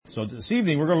So this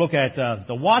evening we're going to look at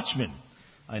the watchman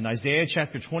in Isaiah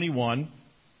chapter 21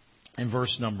 and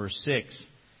verse number 6.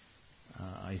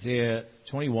 Isaiah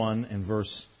 21 and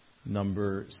verse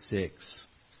number 6.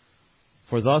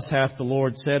 For thus hath the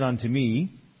Lord said unto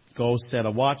me, Go set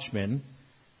a watchman,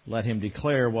 let him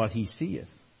declare what he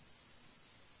seeth.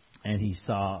 And he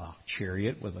saw a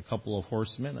chariot with a couple of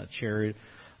horsemen, a chariot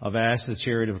of asses, a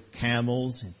chariot of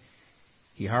camels. And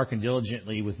he hearkened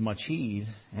diligently with much heed.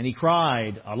 And he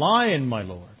cried, A lion, my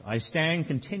Lord! I stand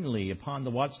continually upon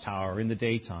the watchtower in the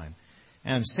daytime,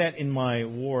 and am set in my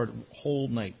ward whole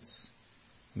nights.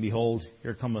 And behold,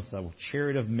 here cometh a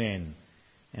chariot of men,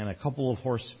 and a couple of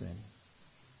horsemen.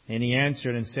 And he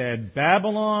answered and said,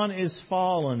 Babylon is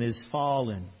fallen,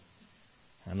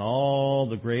 and all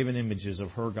the graven images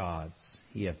of her gods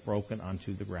he hath broken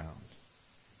unto the ground.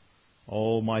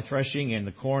 O my threshing and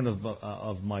the corn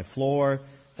of my floor,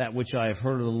 that which I have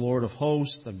heard of the Lord of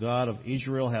hosts, the God of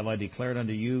Israel, have I declared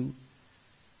unto you.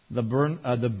 The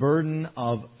burden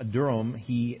of Durham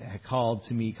he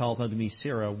called unto me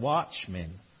Sarah,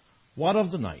 watchman, what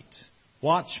of the night?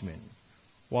 Watchman,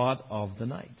 what of the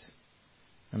night?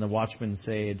 And the watchman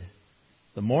said,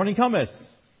 The morning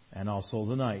cometh, and also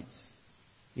the night.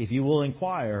 If you will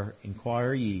inquire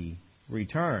ye,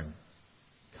 return,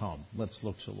 come. Let's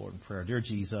look to the Lord in prayer. Dear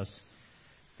Jesus,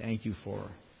 thank you for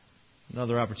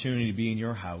another opportunity to be in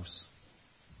your house.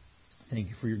 Thank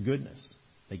you for your goodness.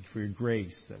 Thank you for your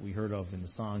grace that we heard of in the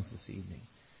songs this evening,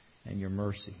 and your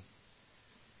mercy.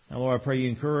 Now, Lord, I pray you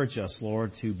encourage us,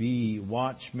 Lord, to be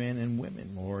watchmen and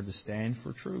women, Lord, to stand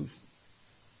for truth.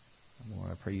 And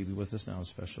Lord, I pray you be with us now in a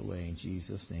special way. In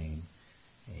Jesus' name,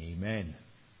 amen.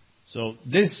 So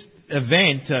this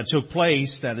event took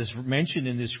place that is mentioned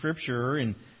in this scripture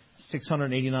in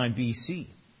 689 BC.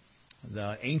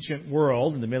 The ancient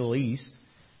world in the Middle East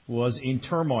was in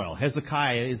turmoil.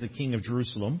 Hezekiah is the king of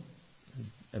Jerusalem,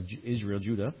 of Israel,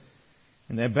 Judah.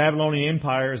 And that Babylonian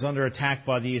empire is under attack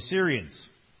by the Assyrians.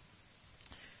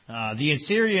 The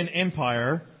Assyrian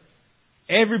empire,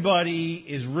 everybody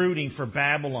is rooting for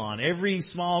Babylon. Every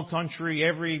small country,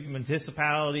 every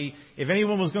municipality, if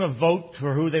anyone was going to vote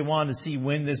for who they wanted to see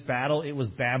win this battle, it was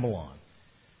Babylon.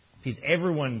 Because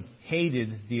everyone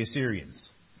hated the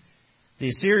Assyrians. The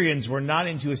Assyrians were not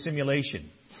into assimilation.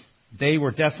 They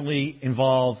were definitely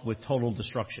involved with total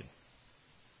destruction.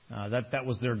 That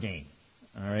was their game.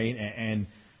 All right. And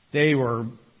they were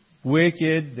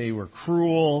wicked. They were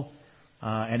cruel.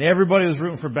 And everybody was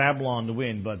rooting for Babylon to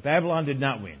win, but Babylon did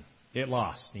not win. It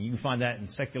lost. And you can find that in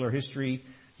secular history.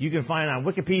 You can find it on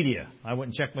Wikipedia. I went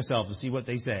and checked myself to see what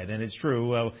they said, and it's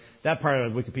true. That part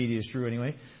of Wikipedia is true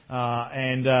anyway.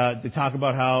 And they talk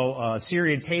about how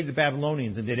Syrians hated the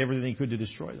Babylonians and did everything they could to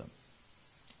destroy them.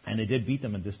 And they did beat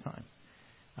them at this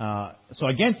time. So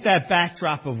against that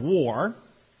backdrop of war,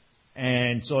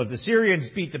 and so if the Syrians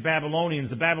beat the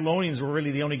Babylonians were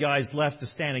really the only guys left to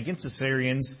stand against the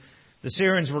Syrians. The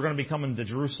Syrians were going to be coming to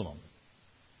Jerusalem.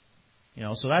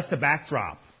 So that's the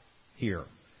backdrop here.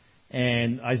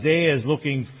 And Isaiah is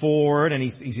looking forward, and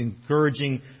he's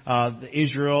encouraging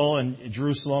Israel and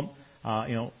Jerusalem.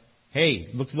 Hey,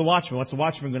 look to the watchman. What's the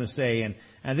watchman going to say?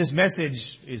 And this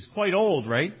message is quite old,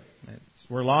 right?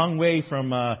 We're a long way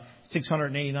from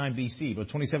 689 BC, but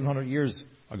 2,700 years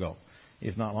ago,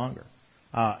 if not longer.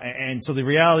 And so the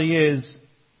reality is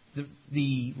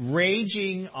the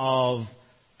raging of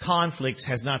conflicts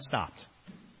has not stopped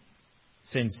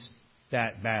since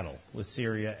that battle with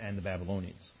Syria and the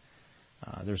Babylonians.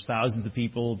 There's thousands of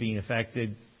people being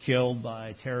affected, killed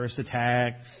by terrorist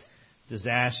attacks,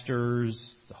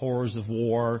 disasters, the horrors of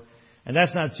war. And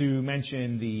that's not to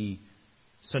mention the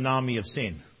tsunami of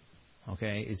sin.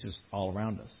 Okay? It's just all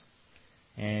around us.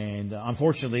 And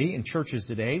unfortunately, in churches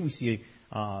today, we see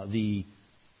the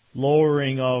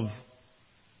lowering of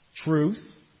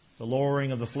truth, the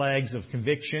lowering of the flags of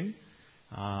conviction,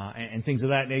 and things of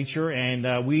that nature.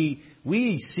 And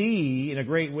we see in a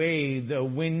great way the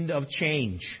wind of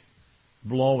change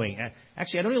blowing.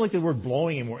 Actually, I don't even like the word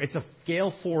blowing anymore. It's a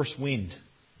gale force wind.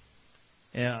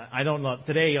 I don't know.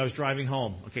 Today I was driving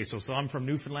home. Okay, so I'm from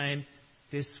Newfoundland.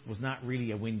 This was not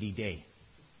really a windy day.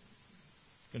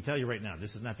 I can tell you right now,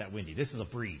 this is not that windy. This is a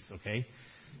breeze, okay?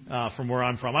 From where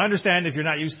I'm from. I understand if you're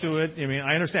not used to it.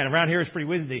 I understand. Around here it's pretty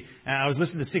windy. I was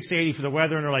listening to 680 for the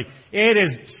weather, and they're like, it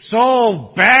is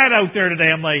so bad out there today.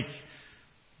 I'm like,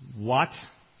 what?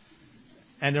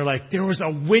 And they're like, there was a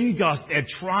wind gust at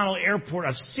Toronto Airport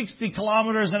of 60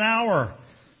 kilometers an hour.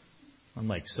 I'm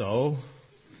like, so?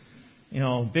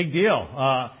 Big deal.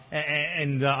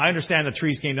 And I understand the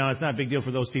trees came down. It's not a big deal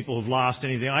for those people who've lost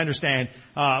anything. I understand.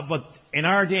 But in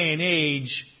our day and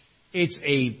age, it's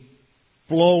a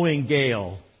blowing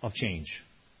gale of change.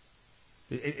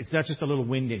 It's not just a little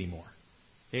wind anymore.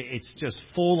 It's just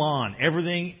full on.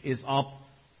 Everything is up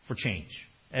for change.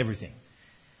 Everything.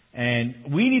 And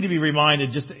we need to be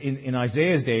reminded, just in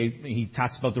Isaiah's day, he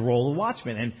talks about the role of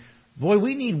watchmen. And boy,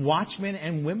 we need watchmen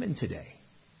and women today.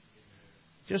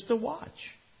 Just to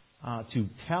watch. To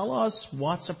tell us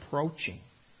what's approaching.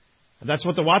 That's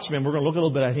what the watchman, we're going to look a little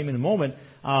bit at him in a moment,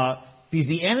 because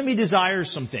the enemy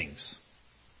desires some things.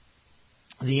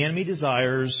 The enemy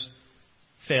desires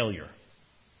failure.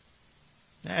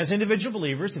 As individual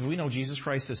believers, if we know Jesus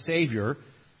Christ as Savior,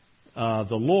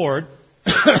 the Lord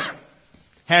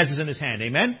has us in His hand.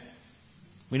 Amen?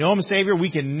 We know Him as Savior. We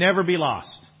can never be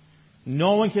lost.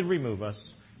 No one can remove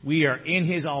us. We are in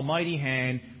His almighty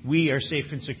hand. We are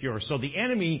safe and secure. So the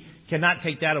enemy cannot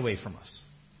take that away from us.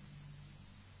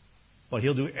 But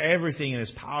he'll do everything in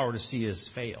his power to see us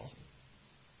fail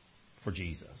for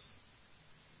Jesus.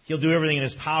 He'll do everything in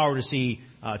his power to see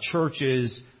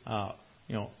churches,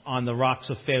 on the rocks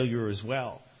of failure as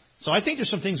well. So I think there's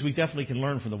some things we definitely can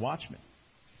learn from the watchman.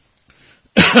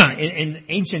 In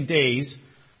ancient days,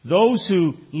 those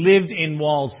who lived in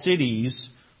walled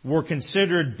cities were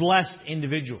considered blessed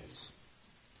individuals.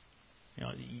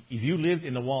 If you lived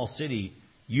in a walled city,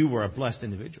 you were a blessed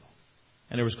individual.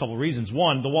 And there was a couple of reasons.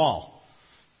 One, the wall.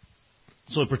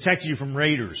 So it protected you from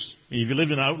raiders. If you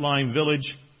lived in an outlying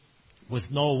village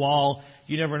with no wall,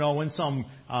 you never know when some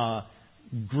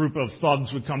group of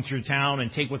thugs would come through town and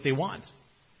take what they want.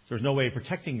 There's no way of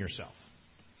protecting yourself.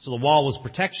 So the wall was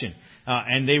protection.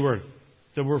 And they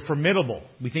were formidable.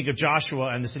 We think of Joshua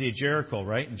and the city of Jericho,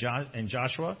 right? In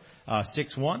Joshua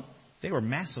 6:1, they were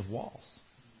massive walls.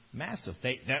 Massive.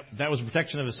 That was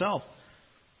protection of itself.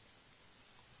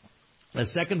 The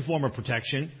second form of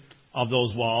protection of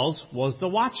those walls was the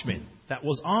watchman that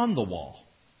was on the wall.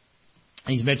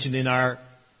 And he's mentioned in our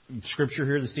scripture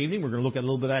here this evening. We're going to look at a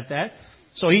little bit at that.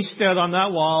 So he stood on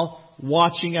that wall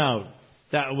watching out.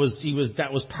 That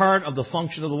was part of the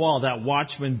function of the wall, that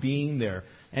watchman being there.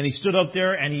 And he stood up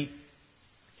there and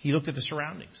he looked at the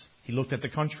surroundings. He looked at the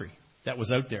country that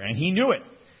was out there and he knew it.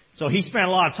 So he spent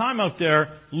a lot of time out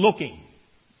there looking.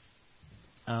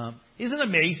 Isn't it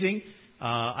amazing?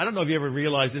 I don't know if you ever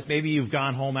realized this. Maybe you've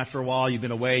gone home after a while, you've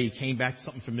been away, you came back to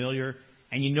something familiar,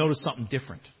 and you notice something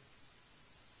different.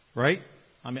 Right?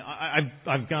 I mean,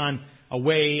 I've gone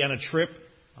away on a trip,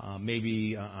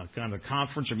 maybe gone to a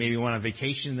conference or maybe went on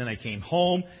vacation, and then I came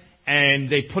home, and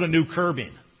they put a new curb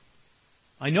in.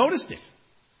 I noticed it.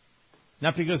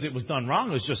 Not because it was done wrong,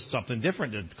 it was just something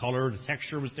different. The color, the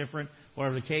texture was different,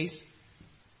 whatever the case.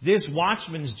 This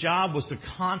watchman's job was to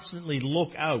constantly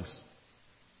look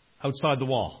outside the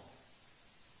wall.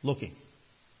 Looking.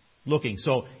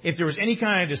 So if there was any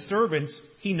kind of disturbance,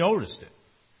 he noticed it.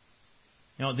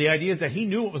 The idea is that he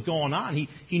knew what was going on.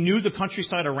 He knew the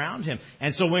countryside around him.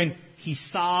 And so when he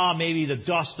saw maybe the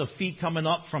dust of feet coming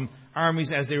up from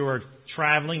armies as they were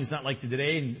traveling, it's not like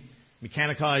today in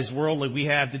mechanized world like we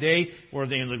have today, where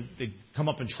they come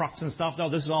up in trucks and stuff. No,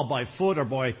 this is all by foot or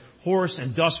by horse,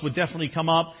 and dust would definitely come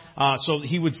up. So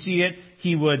he would see it.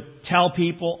 He would tell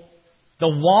people. The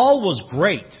wall was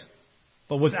great,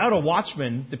 but without a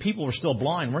watchman, the people were still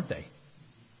blind, weren't they?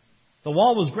 The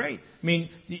wall was great. I mean,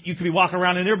 you could be walking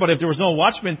around in there, but if there was no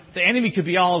watchman, the enemy could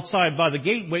be all outside by the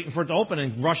gate waiting for it to open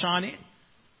and rush on in.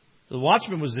 The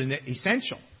watchman was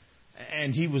essential,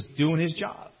 and he was doing his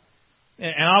job.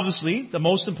 And obviously, the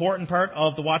most important part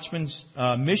of the watchman's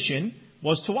mission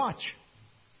was to watch.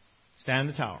 Stand in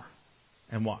the tower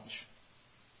and watch.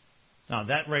 Now,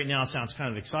 that right now sounds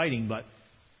kind of exciting, but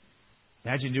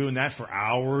imagine doing that for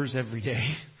hours every day.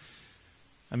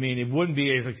 I mean, it wouldn't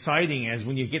be as exciting as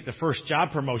when you get the first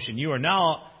job promotion. You are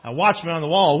now a watchman on the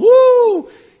wall. Woo!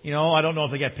 I don't know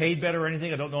if they got paid better or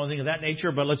anything. I don't know anything of that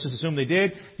nature, but let's just assume they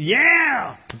did.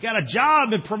 Yeah! I got a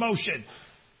job and promotion.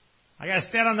 I got to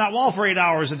stand on that wall for 8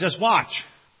 hours and just watch.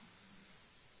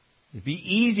 It'd be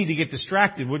easy to get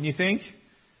distracted, wouldn't you think?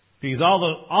 Because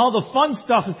all the fun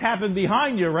stuff has happened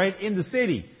behind you, right, in the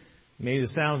city. Maybe the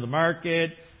sound of the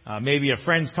market, maybe a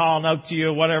friend's calling out to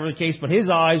you, whatever the case, but his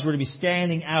eyes were to be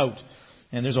standing out.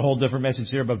 And there's a whole different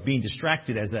message here about being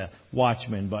distracted as a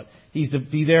watchman, but he's to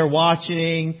be there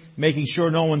watching, making sure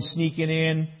no one's sneaking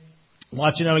in,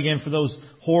 watching out again for those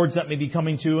hordes that may be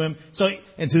coming to him. So,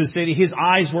 into the city, his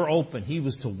eyes were open. He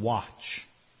was to watch.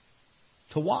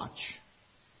 To watch.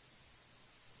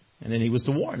 And then he was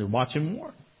to warn, to watch and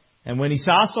warn. And when he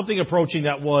saw something approaching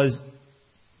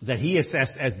that he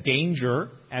assessed as danger,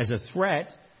 as a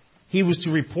threat, he was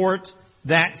to report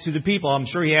that to the people. I'm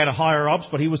sure he had a higher ups,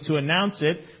 but he was to announce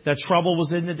it, that trouble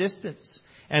was in the distance.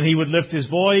 and he would lift his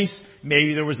voice.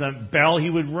 Maybe there was a bell he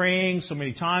would ring so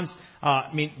many times.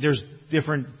 There's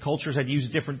different cultures that use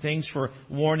different things for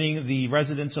warning the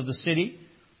residents of the city.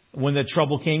 When the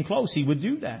trouble came close, he would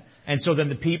do that. And so then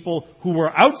the people who were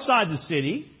outside the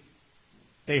city,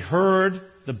 they heard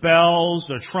the bells,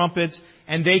 the trumpets,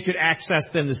 and they could access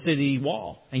then the city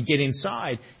wall and get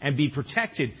inside and be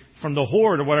protected from the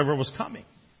horde or whatever was coming.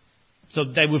 So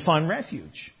they would find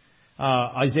refuge.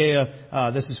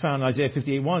 This is found in Isaiah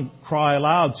 58:1. Cry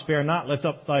aloud, spare not, lift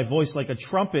up thy voice like a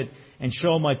trumpet, and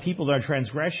show my people their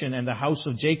transgression and the house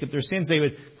of Jacob their sins. They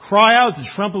would cry out, the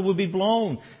trumpet would be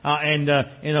blown. In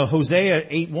Hosea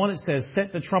 8:1 it says,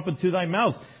 set the trumpet to thy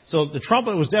mouth. So the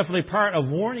trumpet was definitely part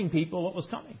of warning people what was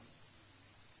coming.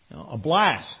 A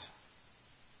blast.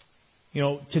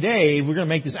 Today we're going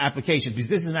to make this application, because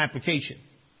this is an application,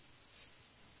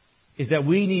 is that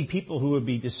we need people who would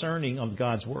be discerning of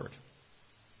God's Word.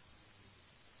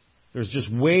 There's just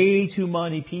way too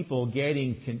many people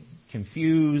getting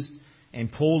confused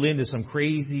and pulled into some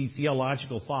crazy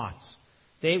theological thoughts.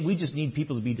 We just need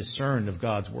people to be discerned of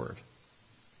God's Word.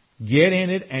 Get in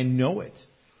it and know it.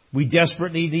 We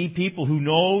desperately need people who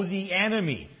know the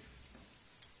enemy.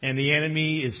 And the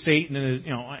enemy is Satan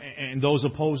and those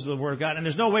opposed to the Word of God. And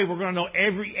there's no way we're going to know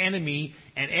every enemy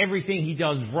and everything he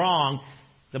does wrong.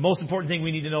 The most important thing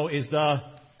we need to know is the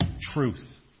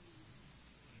truth.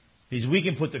 Because we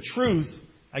can put the truth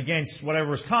against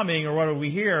whatever is coming or whatever we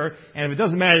hear, and if it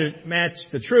doesn't match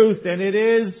the truth, then it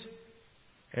is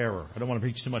error. I don't want to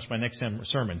preach too much my next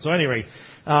sermon. So anyway,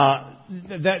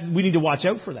 that we need to watch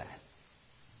out for that.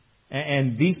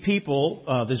 And these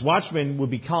people, this watchman would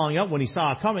be calling out when he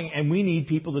saw it coming, and we need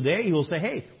people today who will say,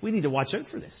 hey, we need to watch out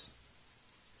for this.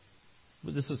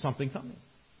 But this is something coming.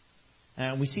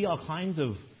 And we see all kinds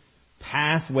of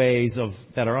pathways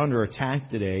that are under attack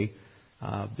today.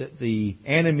 The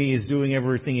enemy is doing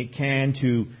everything it can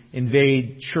to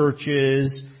invade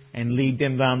churches and lead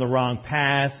them down the wrong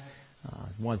path.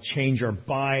 Want to change our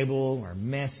Bible, our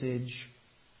message.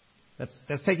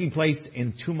 That's taking place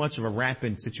in too much of a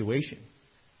rampant situation.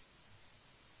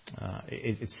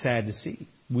 It's sad to see.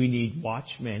 We need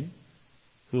watchmen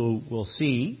who will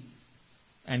see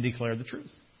and declare the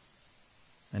truth.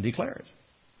 And declare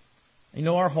it.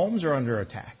 Our homes are under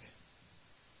attack.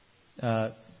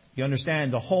 You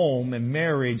understand, the home and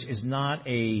marriage is not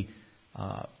a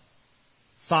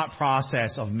thought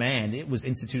process of man. It was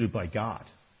instituted by God.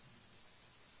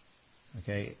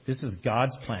 Okay? This is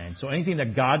God's plan. So anything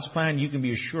that God's plan, you can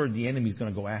be assured the enemy's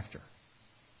going to go after.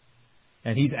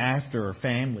 And he's after our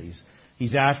families.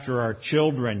 He's after our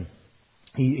children.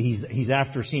 He's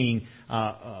after seeing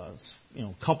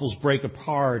couples break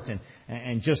apart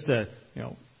and just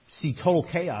see total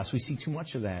chaos. We see too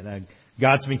much of that.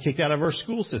 God's been kicked out of our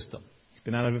school system. He's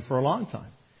been out of it for a long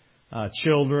time.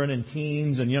 Children and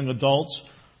teens and young adults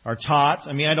are taught.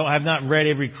 I have not read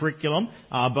every curriculum,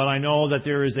 but I know that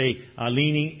there is a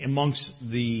leaning amongst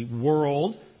the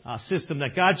world system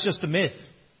that God's just a myth.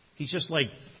 He's just like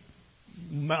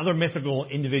other mythical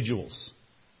individuals.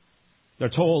 They're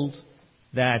told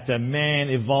that man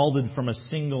evolved from a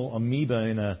single amoeba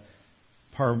in a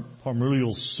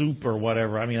primordial soup or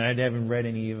whatever. I haven't read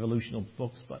any evolutional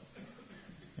books, but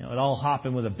it all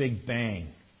happened with a big bang,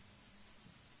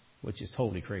 which is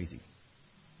totally crazy.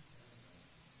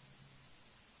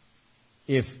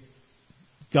 If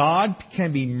God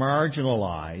can be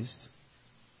marginalized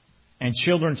and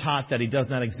children taught that he does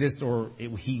not exist, or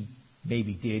he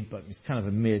maybe did, but it's kind of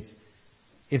a myth,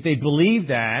 if they believe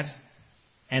that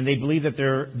and they believe that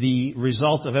they're the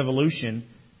result of evolution,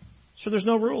 so there's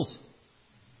no rules.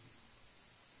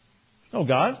 There's no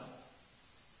God.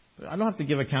 I don't have to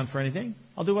give account for anything.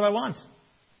 I'll do what I want.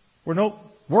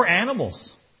 We're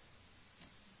animals.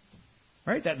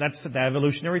 Right? That's the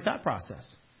evolutionary thought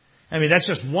process. That's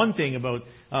just one thing about,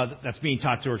 that's being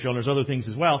taught to our children. There's other things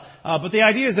as well. But the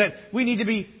idea is that we need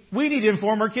to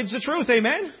inform our kids the truth.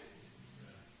 Amen?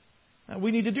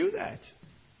 We need to do that.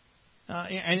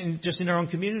 And just in our own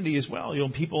community as well.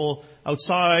 People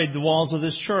outside the walls of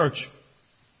this church.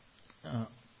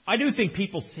 I do think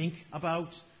people think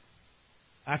about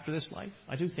after this life.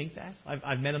 I do think that.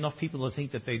 I've met enough people to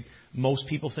think that most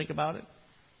people think about it.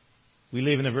 We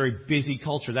live in a very busy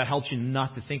culture. That helps you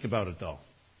not to think about it, though.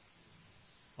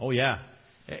 Oh, yeah.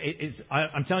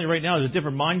 I'm telling you right now, there's a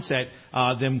different mindset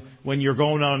than when you're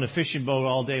going on a fishing boat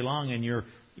all day long and you're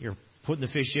putting the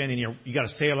fish in and you got to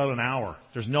sail out an hour.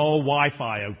 There's no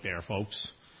Wi-Fi out there,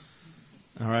 folks.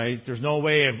 All right? There's no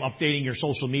way of updating your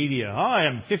social media. I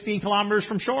am 15 kilometers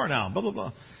from shore now. Blah, blah,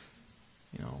 blah.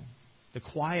 The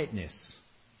quietness.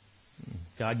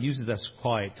 God uses us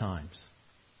quiet times.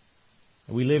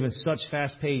 We live in such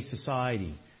fast-paced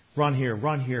society. Run here,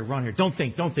 run here, run here. Don't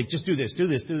think. Just do this, do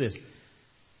this, do this.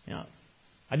 You know,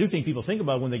 I do think people think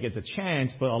about it when they get the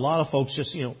chance, but a lot of folks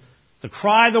just, the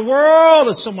cry of the world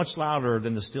is so much louder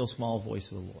than the still small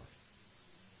voice of the Lord.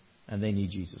 And they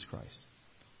need Jesus Christ.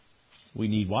 We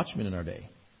need watchmen in our day.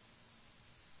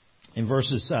 In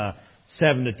verses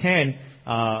 7 to 10,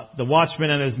 the watchman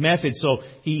and his method. So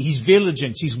he's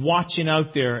vigilant. He's watching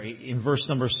out there. In verse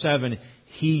number 7,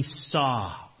 he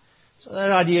saw. So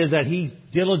that idea is that he's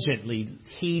diligently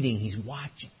heeding. He's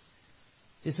watching.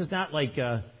 This is not like,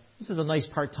 this is a nice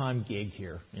part-time gig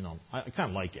here. I kind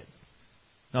of like it.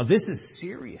 Now this is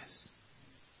serious.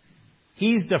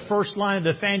 He's the first line of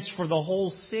defense for the whole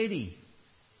city.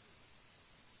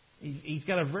 He's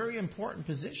got a very important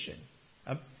position.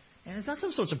 And it's not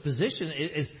some sort of position.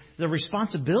 The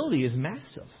responsibility is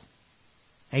massive.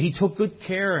 And he took good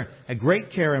care, a great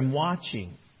care in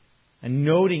watching and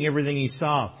noting everything he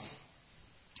saw.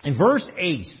 In verse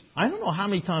 8, I don't know how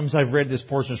many times I've read this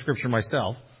portion of Scripture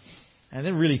myself. I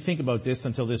didn't really think about this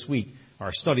until this week,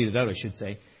 or studied it out, I should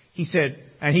say. He said,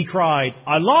 and he cried,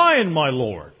 "A lion, my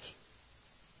Lord."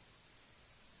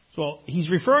 So he's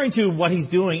referring to what he's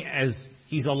doing as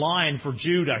he's a lion for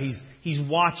Judah. He's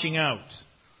watching out.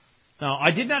 Now,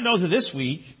 I did not know to this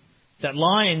week that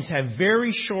lions have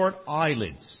very short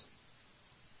eyelids.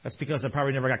 That's because I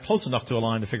probably never got close enough to a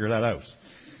lion to figure that out.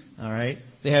 All right?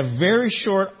 They have very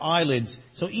short eyelids.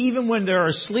 So even when they're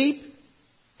asleep,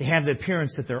 they have the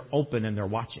appearance that they're open and they're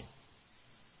watching.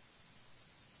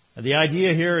 Now, the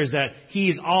idea here is that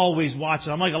he's always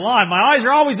watching. I'm like a lion. My eyes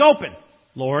are always open,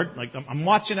 Lord. Like I'm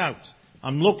watching out.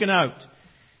 I'm looking out.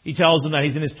 He tells them that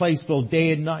he's in his place both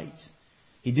day and night.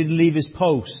 He didn't leave his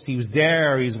post. He was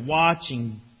there. He's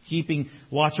watching, keeping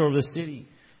watch over the city.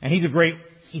 And he's a great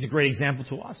example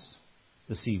to us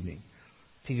this evening.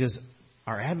 Because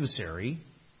our adversary,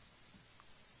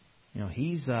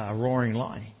 he's a roaring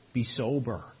lion. Be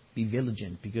sober. Be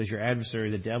vigilant. Because your adversary,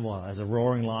 the devil, as a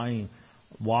roaring lion,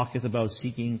 walketh about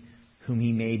seeking whom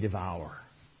he may devour.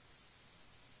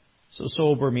 So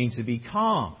sober means to be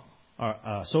calm.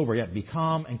 Be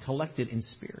calm and collected in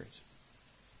spirit.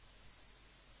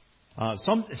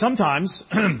 Sometimes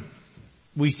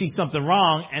we see something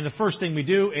wrong, and the first thing we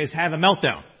do is have a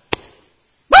meltdown.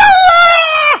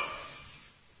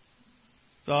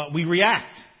 So we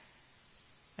react.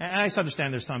 And I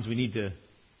understand there's times we need to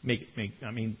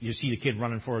you see the kid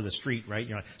running for the street, right?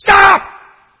 You're like, stop!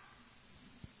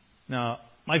 Now,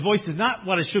 my voice is not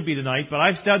what it should be tonight, but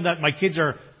I've said that my kids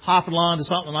are hopping along to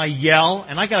something and I yell,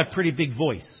 and I got a pretty big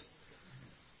voice.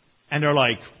 And they're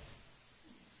like,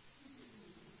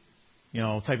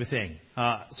 type of thing.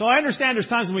 So I understand there's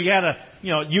times when we gotta,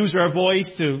 use our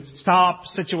voice to stop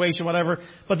situation, whatever.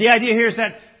 But the idea here is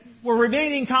that we're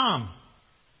remaining calm.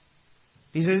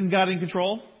 Isn't God in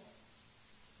control?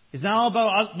 It's not all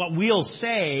about what we'll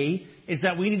say. It's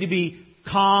that we need to be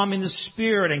calm in the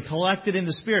Spirit and collected in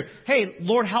the Spirit. Hey,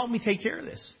 Lord, help me take care of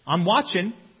this. I'm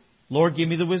watching. Lord, give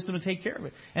me the wisdom to take care of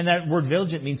it. And that word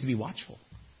vigilant means to be watchful.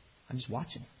 I'm just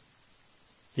watching.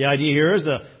 The idea here is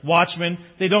the watchmen,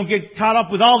 they don't get caught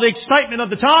up with all the excitement of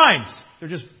the times. They're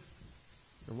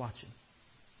watching.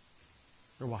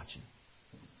 They're watching.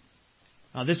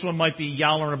 Now this one might be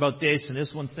yowling about this and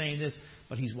this one's saying this,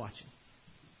 but he's watching.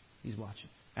 He's watching.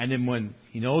 And then when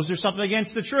he knows there's something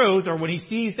against the truth, or when he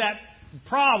sees that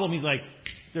problem, he's like,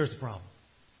 there's the problem.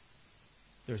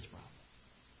 There's the problem.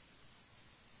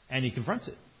 And he confronts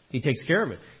it. He takes care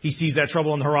of it. He sees that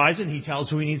trouble on the horizon. He tells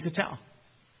who he needs to tell.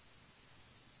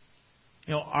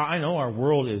 I know our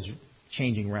world is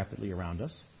changing rapidly around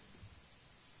us.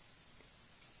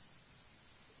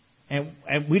 And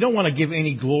we don't want to give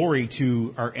any glory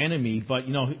to our enemy, but,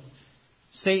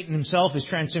 Satan himself is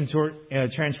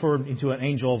transformed into an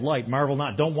angel of light. Marvel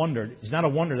not. Don't wonder. It's not a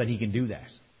wonder that he can do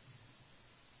that.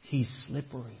 He's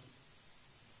slippery.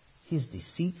 He's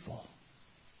deceitful.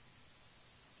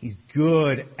 He's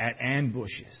good at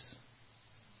ambushes.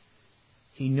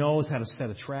 He knows how to set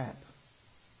a trap.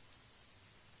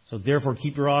 So therefore,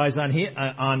 keep your eyes on him,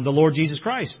 on the Lord Jesus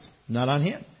Christ, not on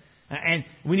him. And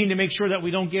we need to make sure that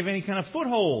we don't give any kind of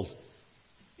foothold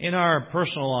in our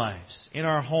personal lives, in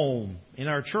our home, in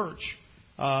our church,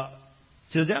 to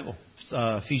the devil.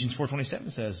 Ephesians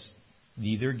 4:27 says,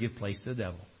 neither give place to the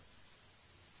devil.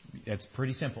 That's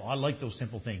pretty simple. I like those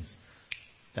simple things.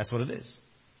 That's what it is.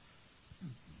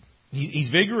 He's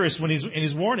vigorous when he's in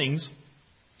his warnings.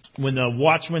 When the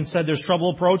watchman said there's trouble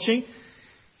approaching,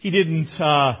 he didn't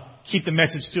keep the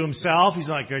message to himself. He's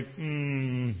like, I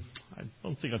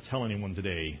don't think I'll tell anyone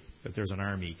today that there's an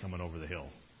army coming over the hill.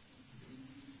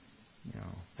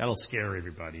 That'll scare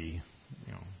everybody.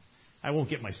 I won't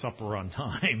get my supper on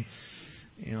time.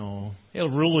 It'll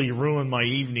really ruin my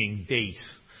evening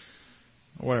date.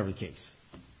 Or whatever the case.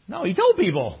 No, he told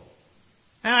people.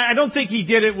 And I don't think he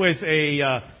did it with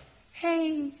a,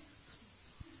 hey,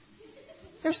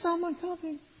 there's someone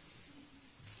coming.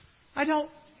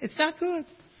 It's not good.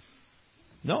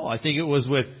 No, I think it was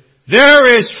with, there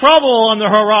is trouble on the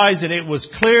horizon. It was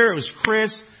clear, it was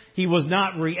crisp. He was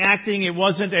not reacting. It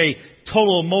wasn't a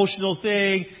total emotional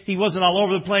thing. He wasn't all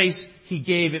over the place. He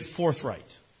gave it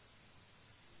forthright.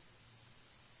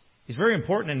 It's very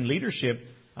important in leadership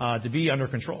to be under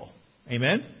control.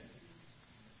 Amen?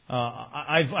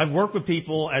 I've worked with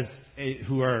people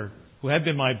who have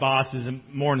been my bosses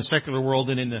more in the secular world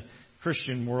than in the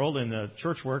Christian world and the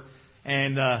church work.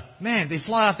 And man, they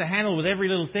fly off the handle with every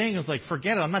little thing. It's like,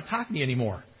 forget it. I'm not talking to you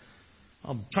anymore.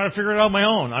 I'll try to figure it out on my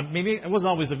own. Maybe it wasn't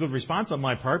always a good response on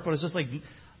my part, but it's just like,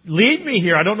 lead me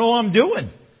here. I don't know what I'm doing.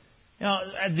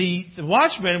 The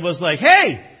watchman was like,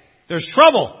 hey, there's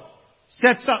trouble.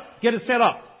 Get it set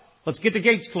up. Let's get the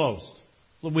gates closed.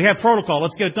 We have protocol.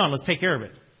 Let's get it done. Let's take care of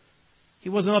it. He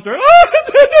wasn't up there,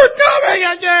 they're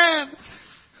coming again.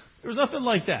 There was nothing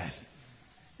like that.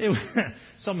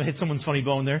 Someone hit someone's funny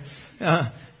bone there.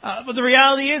 But the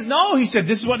reality is, no, he said,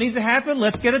 this is what needs to happen.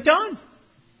 Let's get it done.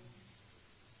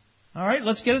 All right,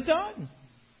 let's get it done.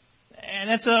 And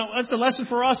that's a lesson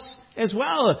for us as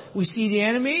well. We see the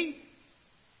enemy.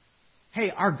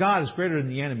 Hey, our God is greater than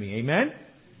the enemy. Amen?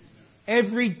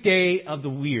 Every day of the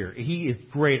year, He is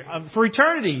greater. For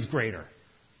eternity, He's greater.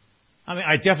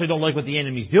 I definitely don't like what the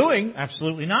enemy's doing.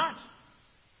 Absolutely not.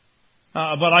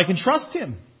 But I can trust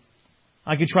Him.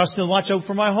 I can trust Him to watch out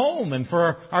for my home and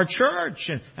for our church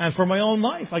and for my own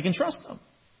life. I can trust Him.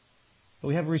 But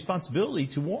we have a responsibility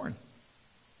to warn.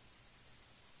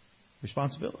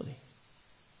 Responsibility.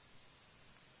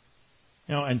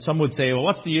 And some would say, well,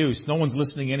 what's the use? No one's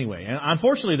listening anyway. And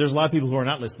unfortunately, there's a lot of people who are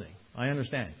not listening. I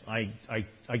understand. I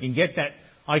can get that.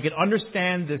 I can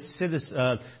understand the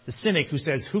cynic who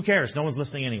says, who cares? No one's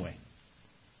listening anyway.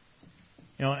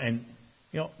 It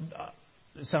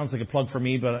sounds like a plug for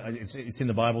me, but it's in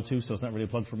the Bible too, so it's not really a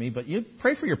plug for me. But you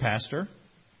pray for your pastor.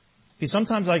 Because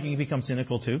sometimes I can become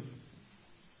cynical too.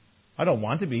 I don't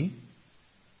want to be.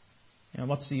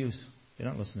 What's the use? You're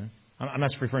not listening. I'm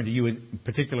not referring to you in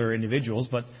particular individuals,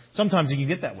 but sometimes you can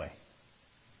get that way.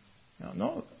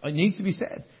 No, it needs to be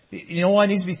said. You know why it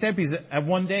needs to be said? Because at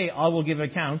one day I will give an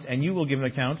account and you will give an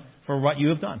account for what you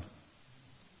have done.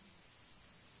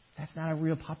 That's not a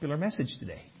real popular message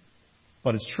today.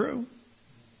 But it's true.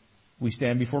 We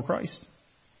stand before Christ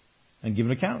and give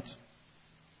an account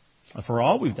for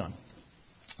all we've done.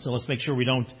 So let's make sure we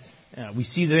don't, we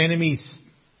see the enemy's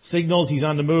signals, he's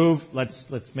on the move.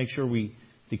 Let's make sure we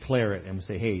declare it and we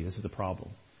say, hey, this is the problem.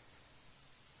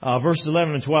 Verses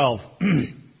 11 and 12.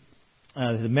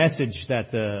 The message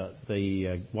that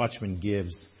the watchman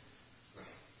gives.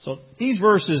 So these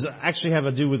verses actually have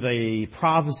to do with a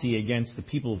prophecy against the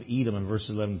people of Edom in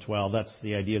verses 11 and 12. That's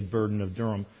the idea of burden of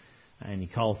Durham. And he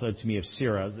calleth out to me of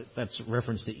Sirah. That's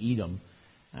reference to Edom.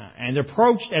 And they're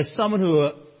approached as someone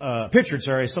who, pictured,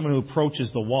 as someone who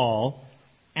approaches the wall.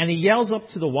 And he yells up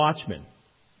to the watchman.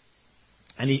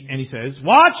 And he says,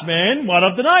 Watchman, what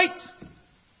of the night?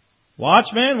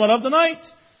 Watchman, what of the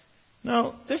night?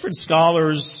 Now, different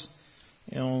scholars,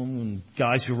 and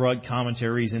guys who write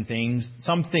commentaries and things,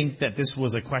 some think that this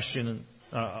was a question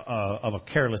of a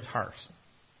careless heart.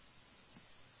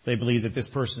 They believe that this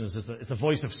person it's a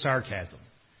voice of sarcasm.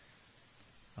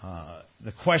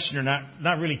 The questioner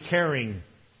not really caring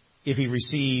if he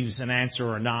receives an answer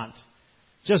or not,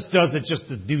 just does it just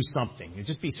to do something. It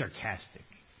just be sarcastic.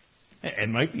 It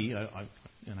might be. It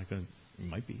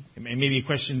might be. Maybe a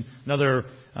question, another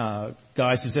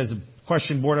guy who says a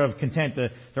question born of content.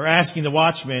 They're asking the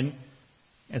watchman.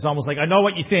 It's almost like, I know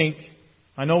what you think.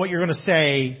 I know what you're going to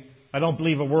say. I don't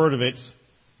believe a word of it.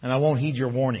 And I won't heed your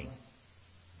warning.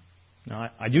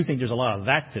 Now, I do think there's a lot of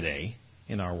that today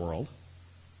in our world.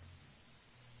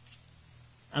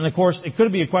 And of course, it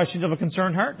could be a question of a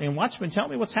concerned heart. And watchman, tell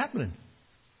me what's happening.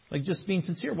 Like just being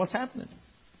sincere. What's happening?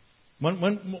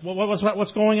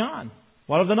 What's going on?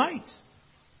 What of the night?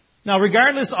 Now,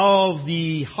 regardless of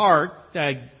the heart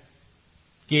that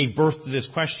gave birth to this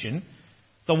question,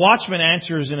 the watchman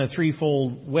answers in a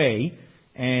threefold way,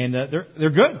 and they're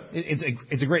good.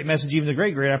 It's a great message, even a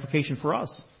great application for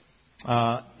us.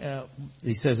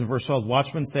 He says in verse 12,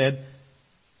 watchman said,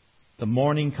 the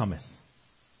morning cometh.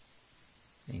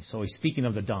 And so he's speaking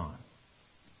of the dawn.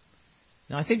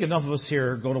 Now, I think enough of us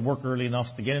here go to work early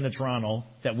enough to get into Toronto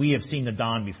that we have seen the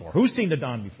dawn before. Who's seen the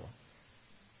dawn before?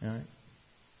 All right.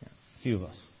 Yeah, a few of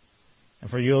us. And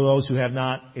for you, those who have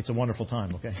not, it's a wonderful time,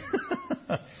 okay?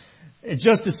 It's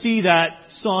just to see that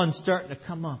sun starting to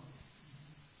come up.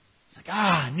 It's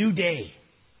like, new day.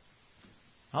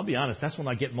 I'll be honest, that's when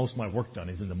I get most of my work done,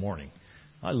 is in the morning.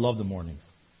 I love the mornings.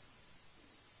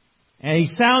 And he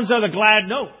sounds out a glad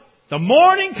note. The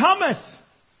morning cometh.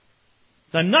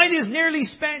 The night is nearly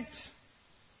spent.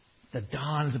 The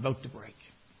dawn is about to break.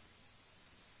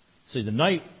 See, the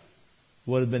night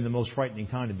would have been the most frightening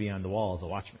time to be on the wall as a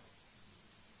watchman.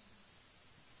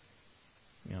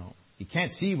 You know, you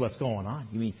can't see what's going on.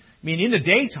 I mean, in the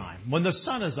daytime, when the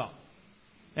sun is up,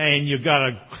 and you've got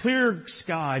a clear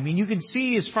sky, I mean, you can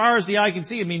see as far as the eye can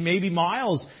see. I mean, maybe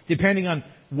miles, depending on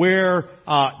where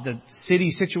the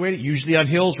city's situated. Usually on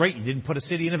hills, right? You didn't put a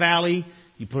city in a valley.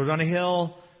 You put it on a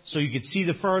hill, so you could see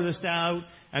the furthest out.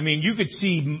 I mean, you could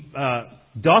see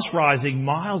dust rising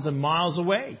miles and miles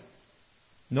away.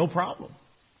 No problem.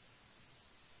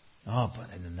 Oh,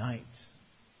 but in the night,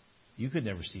 you could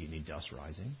never see any dust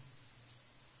rising.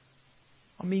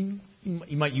 I mean,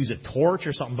 you might use a torch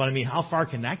or something, but I mean, how far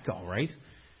can that go, right?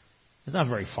 It's not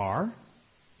very far.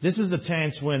 This is the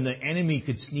chance when the enemy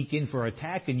could sneak in for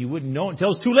attack and you wouldn't know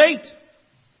until it's too late.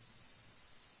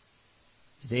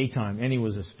 Daytime, enemy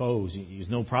was exposed. There's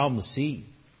no problem to see.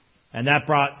 And that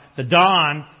the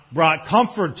dawn brought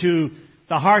comfort to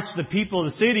the hearts of the people of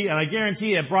the city, and I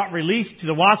guarantee it brought relief to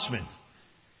the watchmen.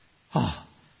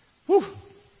 Whew.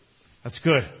 That's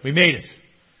good. We made it.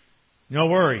 No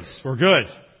worries. We're good.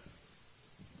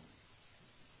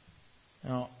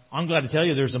 Now, I'm glad to tell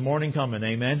you there's a morning coming.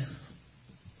 Amen.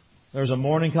 There's a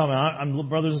morning coming. I'm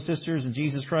brothers and sisters in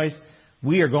Jesus Christ.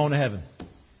 We are going to heaven.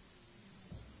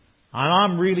 And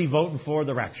I'm really voting for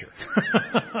the rapture.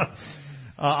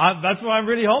 That's what I'm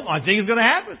really hoping. I think it's going to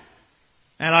happen.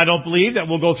 And I don't believe that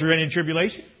we'll go through any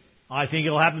tribulation. I think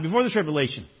it'll happen before the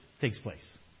tribulation takes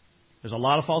place. There's a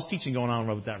lot of false teaching going on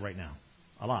about that right now.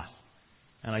 A lot.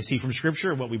 And I see from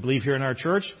Scripture what we believe here in our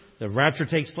church, the rapture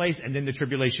takes place and then the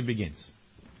tribulation begins.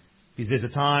 Because there's a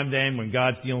time then when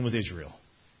God's dealing with Israel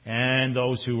and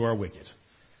those who are wicked.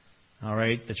 All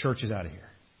right, the church is out of here.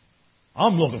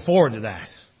 I'm looking forward to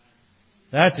that.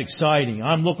 That's exciting.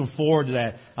 I'm looking forward to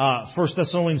that. 1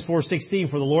 Thessalonians 4:16,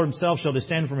 for the Lord himself shall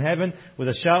descend from heaven with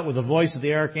a shout, with the voice of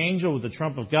the archangel, with the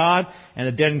trump of God, and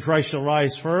the dead in Christ shall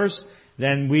rise first.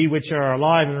 Then we which are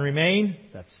alive and remain,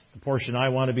 that's the portion I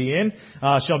want to be in,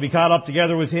 shall be caught up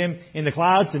together with him in the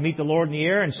clouds to meet the Lord in the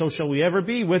air, and so shall we ever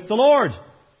be with the Lord.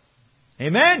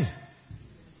 Amen.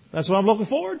 That's what I'm looking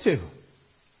forward to.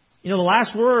 You know, the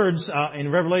last words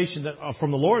in Revelation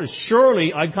from the Lord is,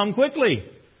 surely I come quickly.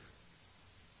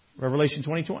 Revelation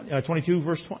 22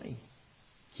 verse 20.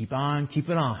 Keep on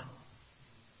keeping on.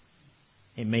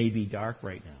 It may be dark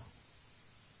right now,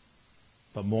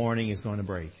 but morning is going to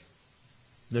break.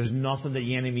 There's nothing that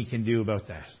the enemy can do about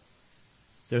that.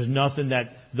 There's nothing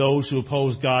that those who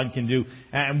oppose God can do.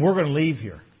 And we're going to leave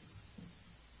here.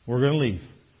 We're going to leave.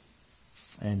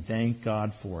 And thank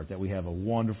God for it, that we have a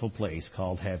wonderful place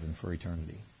called heaven for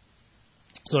eternity.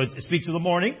 So it speaks of the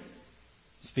morning.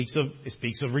 It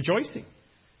speaks of rejoicing.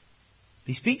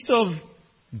 He speaks of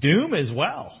doom as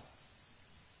well.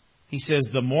 He says,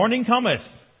 the morning cometh,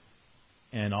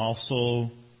 and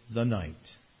also the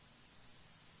night.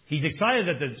 He's excited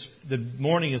that the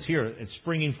morning is here. It's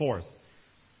springing forth.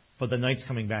 But the night's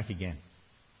coming back again.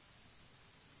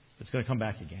 It's going to come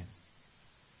back again.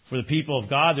 For the people of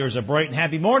God, there's a bright and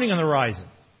happy morning on the horizon.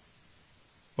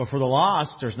 But for the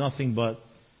lost, there's nothing but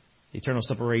eternal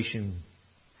separation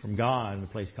from God in a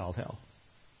place called hell.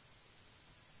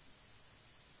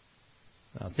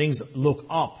 Things look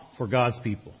up for God's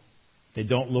people. They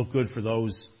don't look good for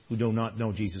those who do not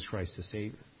know Jesus Christ as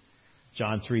Savior.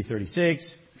 John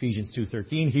 3:36, Ephesians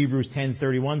 2:13, Hebrews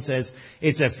 10:31 says,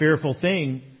 it's a fearful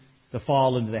thing to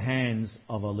fall into the hands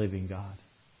of a living God.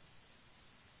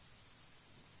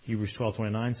 Hebrews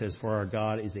 12:29 says, for our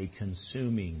God is a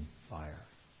consuming fire.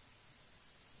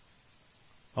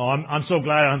 Oh, I'm so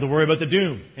glad I don't have to worry about the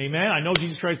doom. Amen. I know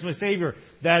Jesus Christ is my Savior.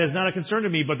 That is not a concern to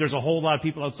me, but there's a whole lot of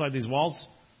people outside these walls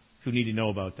who need to know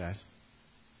about that.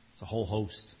 It's a whole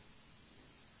host.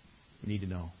 We need to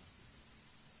know.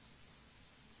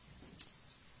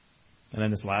 And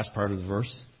then this last part of the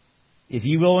verse. If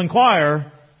ye will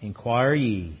inquire, inquire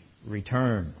ye,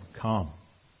 return, come.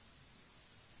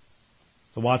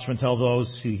 The watchman tells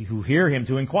those who hear him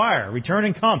to inquire, return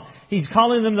and come. He's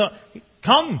calling them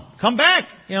come back.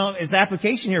 You know, his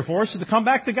application here for us is to come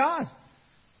back to God.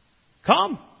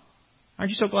 Come. Aren't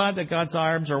you so glad that God's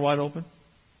arms are wide open?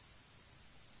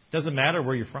 Doesn't matter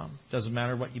where you're from. Doesn't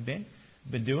matter what you've been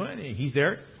doing. He's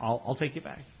there. I'll take you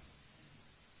back.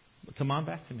 But come on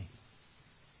back to me.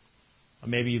 Or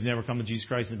maybe you've never come to Jesus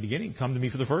Christ in the beginning. Come to me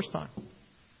for the first time.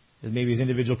 And maybe as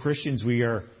individual Christians we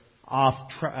are off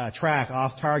track,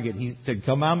 off target. He said,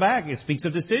 come on back. It speaks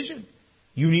of decision.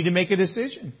 You need to make a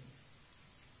decision.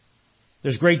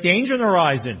 There's great danger on the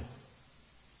horizon.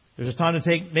 There's a time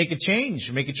to make a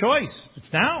change, make a choice.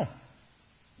 It's now.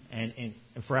 And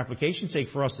for application's sake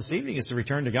for us this evening, it's to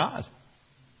return to God.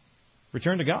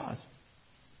 Return to God.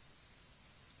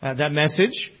 That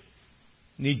message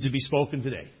needs to be spoken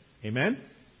today. Amen?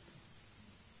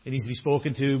 It needs to be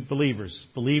spoken to believers.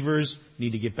 Believers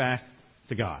need to get back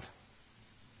to God.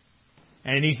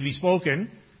 And it needs to be spoken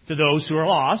to those who are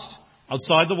lost,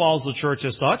 outside the walls of the church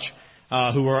as such,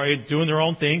 who are doing their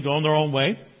own thing, going their own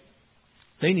way.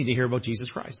 They need to hear about Jesus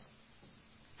Christ.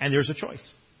 And there's a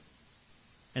choice.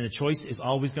 And the choice is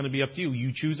always going to be up to you.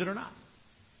 You choose it or not.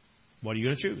 What are you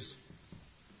going to choose?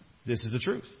 This is the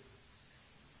truth.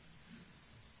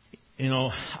 You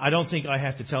know, I don't think I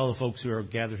have to tell the folks who are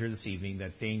gathered here this evening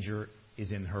that danger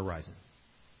is in the horizon.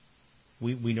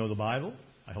 We know the Bible.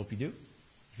 I hope you do.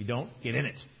 If you don't, get in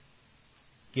it.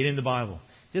 Get in the Bible.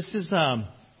 This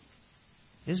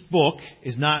book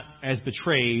is not as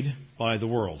betrayed by the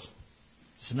world.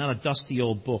 This is not a dusty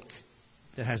old book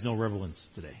that has no relevance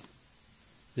today.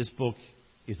 This book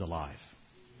is alive.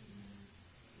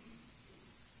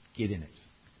 Get in it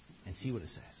and see what it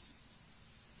says.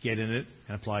 Get in it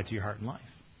and apply it to your heart and life.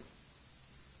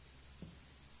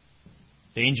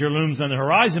 Danger looms on the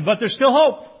horizon, but there's still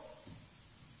hope.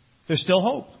 There's still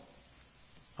hope.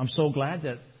 I'm so glad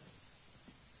that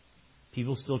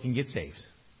people still can get saved.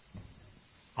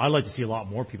 I'd like to see a lot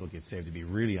more people get saved, to be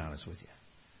really honest with you.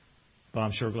 But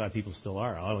I'm sure glad people still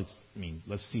are.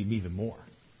 Let's see even more.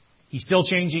 He's still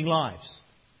changing lives.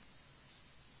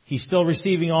 He's still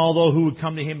receiving all those who would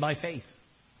come to him by faith.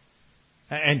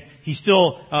 And he's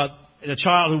still, the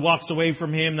child who walks away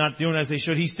from him, not doing as they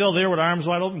should, he's still there with arms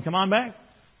wide open. Come on back.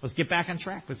 Let's get back on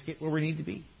track. Let's get where we need to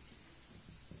be.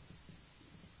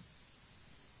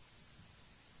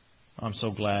 I'm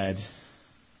so glad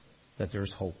that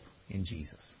there's hope in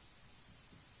Jesus.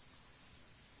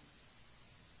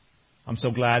 I'm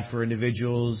so glad for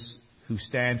individuals who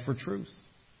stand for truth,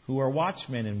 who are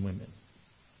watchmen and women,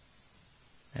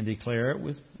 and declare it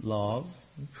with love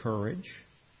and courage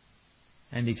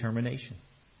and determination.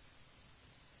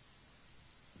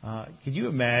 Could you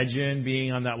imagine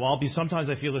being on that wall? Because sometimes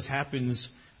I feel this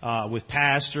happens with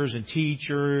pastors and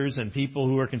teachers and people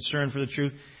who are concerned for the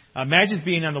truth. Imagine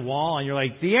being on the wall and you're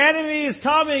like, the enemy is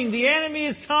coming, the enemy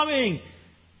is coming.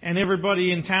 And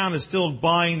everybody in town is still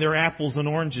buying their apples and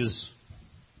oranges.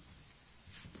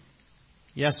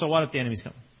 Yeah, so what if the enemy's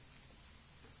coming?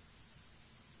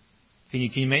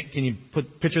 Can you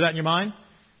picture that in your mind?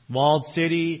 Walled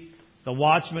city, the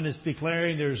watchman is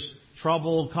declaring there's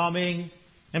trouble coming,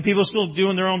 and people are still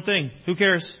doing their own thing. Who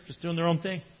cares? Just doing their own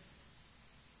thing.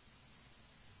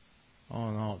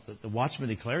 Oh no, the watchman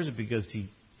declares it because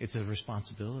it's a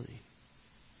responsibility.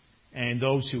 And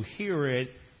those who hear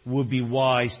it would be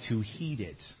wise to heed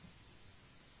it.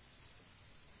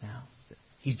 Now,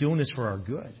 he's doing this for our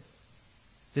good.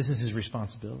 This is his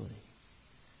responsibility.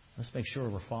 Let's make sure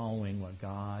we're following what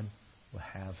God will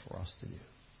have for us to do.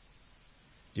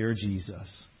 Dear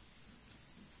Jesus,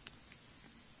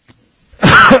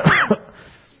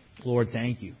 Lord,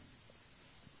 thank you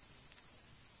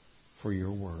for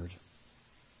your word.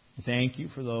 Thank you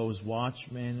for those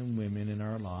watchmen and women in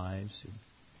our lives who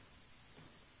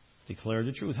declare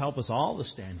the truth. Help us all to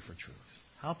stand for truth.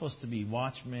 Help us to be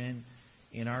watchmen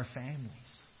in our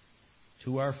families,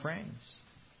 to our friends.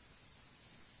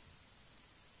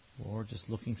 Lord, just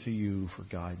looking to you for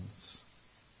guidance.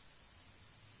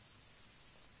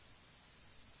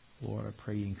 Lord, I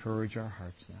pray you encourage our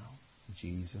hearts now. In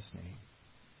Jesus'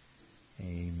 name,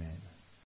 amen.